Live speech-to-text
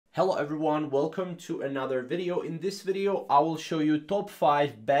Hello everyone, welcome to another video. In this video, I will show you top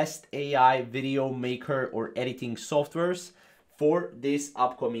 5 best AI video maker or editing softwares for this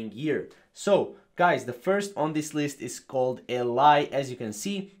upcoming year. So guys, the first on this list is called Ally, as you can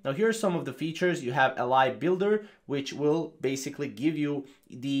see. Now here are some of the features. You have Ally Builder, which will basically give you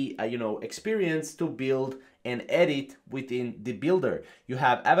the experience to build and edit within the builder. You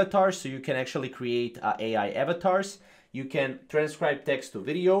have avatars, so you can actually create AI avatars. You can transcribe text to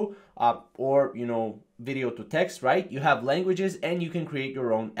video or video to text, right? You have languages and you can create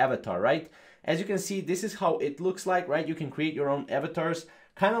your own avatar, right? As you can see, this is how it looks like, right? You can create your own avatars,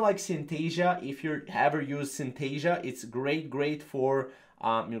 kind of like Synthesia. If you ever use Synthesia, it's great for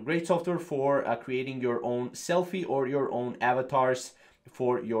great software for creating your own selfie or your own avatars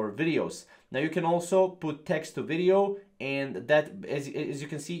for your videos. Now you can also put text to video, and that as you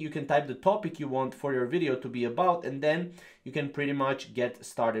can see, you can type the topic you want for your video to be about, and then you can pretty much get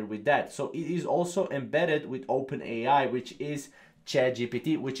started with that. So it is also embedded with OpenAI, which is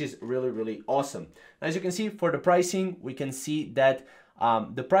ChatGPT, which is really awesome. As you can see, for the pricing, we can see that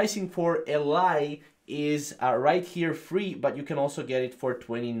the pricing for Ally is right here free, but you can also get it for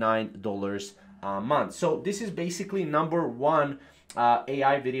 $29 a month. So this is basically number one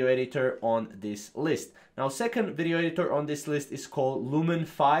AI video editor on this list. Now, second video editor on this list is called Lumen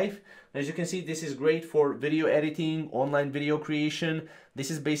 5. As you can see, this is great for video editing, online video creation. This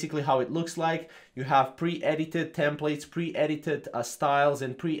is basically how it looks like. You have pre-edited templates, pre-edited styles,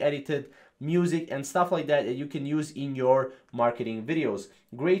 and pre-edited music and stuff like that that you can use in your marketing videos.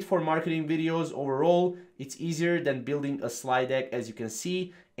 Great for marketing videos overall. It's easier than building a slide deck, as you can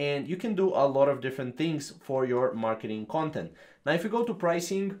see, and you can do a lot of different things for your marketing content. Now, if you go to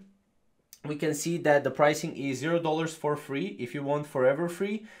pricing, we can see that the pricing is $0 for free if you want forever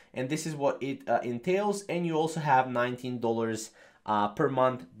free, and this is what it entails. And you also have $19 per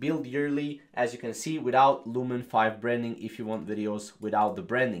month billed yearly, as you can see, without Lumen 5 branding if you want videos without the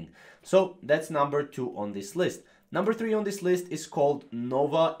branding. So that's number 2 on this list. Number 3 on this list is called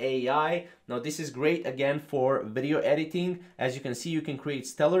Nova AI. Now this is great again for video editing. As you can see, you can create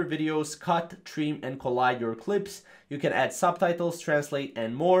stellar videos, cut, trim, and collide your clips. You can add subtitles, translate,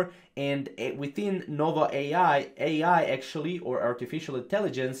 and more. And within Nova AI, AI actually, or artificial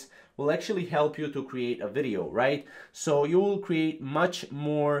intelligence, will actually help you to create a video, right? So you will create much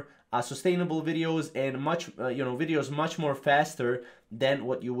more sustainable videos and videos much more faster than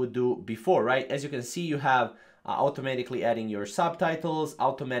what you would do before, right? As you can see, you have automatically adding your subtitles,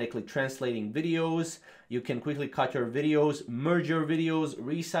 automatically translating videos. You can quickly cut your videos, merge your videos,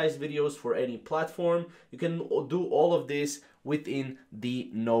 resize videos for any platform. You can do all of this within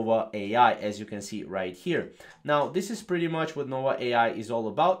the Nova AI, as you can see right here. Now, this is pretty much what Nova AI is all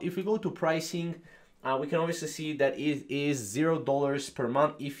about. If we go to pricing, we can obviously see that it is $0 per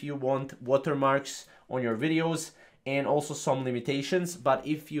month if you want watermarks on your videos, and also some limitations. But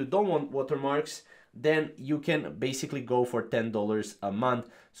if you don't want watermarks, then you can basically go for $10 a month.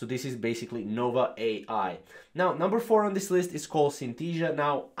 So this is basically Nova AI. Now, number 4 on this list is called Synthesia.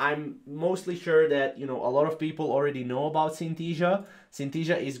 Now, I'm mostly sure that a lot of people already know about Synthesia.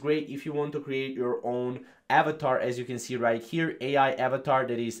 Synthesia is great if you want to create your own avatar, as you can see right here, AI avatar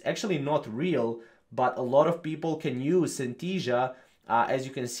that is actually not real, but a lot of people can use Synthesia. As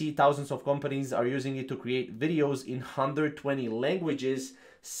you can see, thousands of companies are using it to create videos in 120 languages,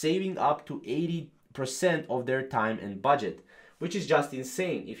 saving up to 80% of their time and budget, which is just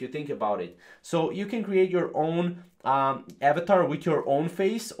insane if you think about it. So you can create your own avatar with your own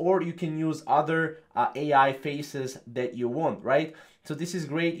face, or you can use other AI faces that you want, right? So this is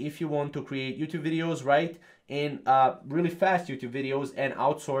great if you want to create YouTube videos, right? And really fast YouTube videos, and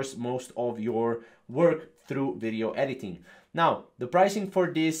outsource most of your work through video editing. Now, the pricing for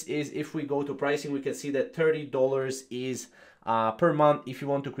this is, if we go to pricing, we can see that $30 is per month if you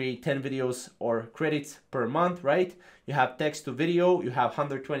want to create 10 videos or credits per month, right? You have text to video, you have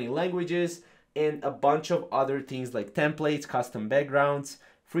 120 languages, and a bunch of other things like templates, custom backgrounds,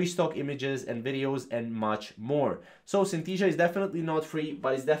 free stock images and videos, and much more. So Synthesia is definitely not free,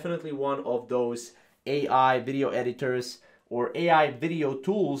 but it's definitely one of those AI video editors or AI video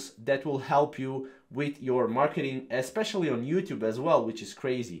tools that will help you with your marketing, especially on YouTube as well, which is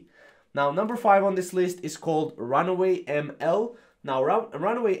crazy. Now, number 5 on this list is called Runway ML. Now,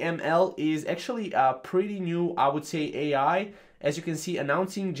 Runway ML is actually a pretty new, I would say, AI. As you can see,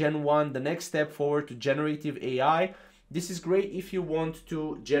 announcing Gen 1, the next step forward to generative AI. This is great if you want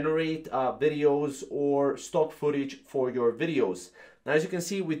to generate videos or stock footage for your videos. Now, as you can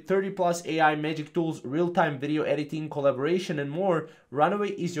see, with 30 plus AI magic tools, real-time video editing, collaboration, and more, Runway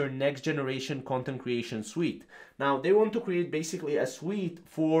is your next generation content creation suite. Now, they want to create basically a suite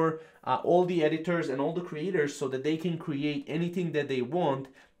for all the editors and all the creators so that they can create anything that they want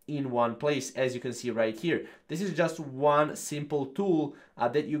in one place, as you can see right here. This is just one simple tool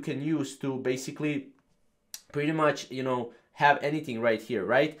that you can use to basically pretty much, you know, have anything right here,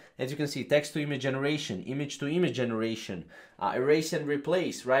 right? As you can see, text to image generation, image to image generation, erase and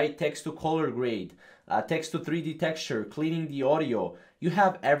replace, right? Text to color grade, text to 3D texture, cleaning the audio. You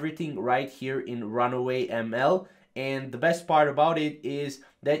have everything right here in Runway ML. And the best part about it is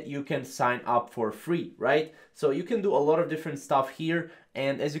that you can sign up for free, right? So you can do a lot of different stuff here.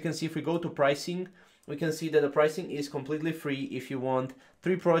 And as you can see, if we go to pricing, we can see that the pricing is completely free if you want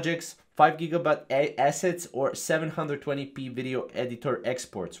 3 projects, 5 GB assets, or 720p video editor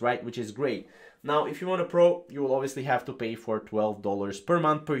exports, right? Which is great. Now, if you want a pro, you will obviously have to pay for $12 per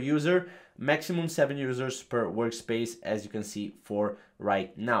month per user, maximum 7 users per workspace, as you can see for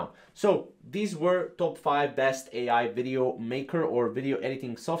right now. So these were top 5 best AI video maker or video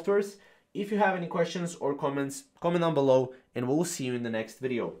editing softwares. If you have any questions or comments, comment down below, and we'll see you in the next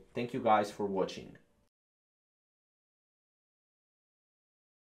video. Thank you guys for watching.